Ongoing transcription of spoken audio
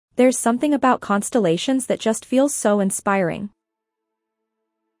There's something about constellations that just feels so inspiring.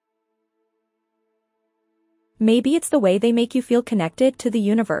 Maybe it's the way they make you feel connected to the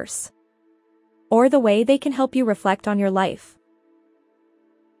universe. Or the way they can help you reflect on your life.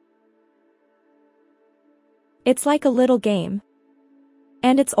 It's like a little game.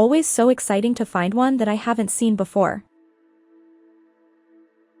 And it's always so exciting to find one that I haven't seen before.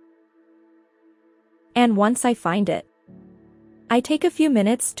 And once I find it, I take a few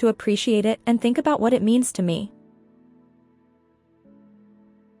minutes to appreciate it and think about what it means to me.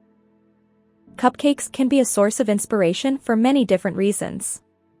 Cupcakes can be a source of inspiration for many different reasons.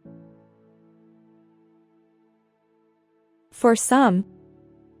 For some,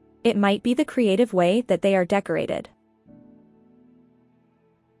 it might be the creative way that they are decorated.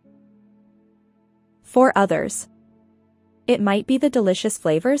 For others, it might be the delicious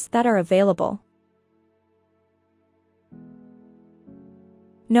flavors that are available.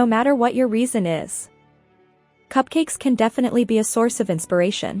 No matter what your reason is, cupcakes can definitely be a source of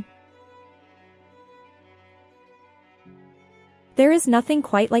inspiration. There is nothing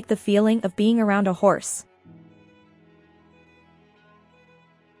quite like the feeling of being around a horse.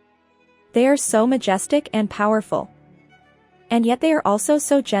 They are so majestic and powerful. And yet they are also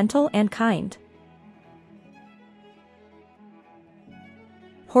so gentle and kind.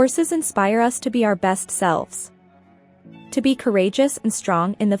 Horses inspire us to be our best selves. To be courageous and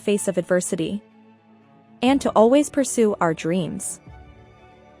strong in the face of adversity. And to always pursue our dreams.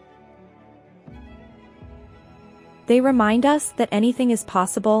 They remind us that anything is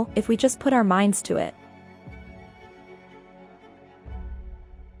possible if we just put our minds to it.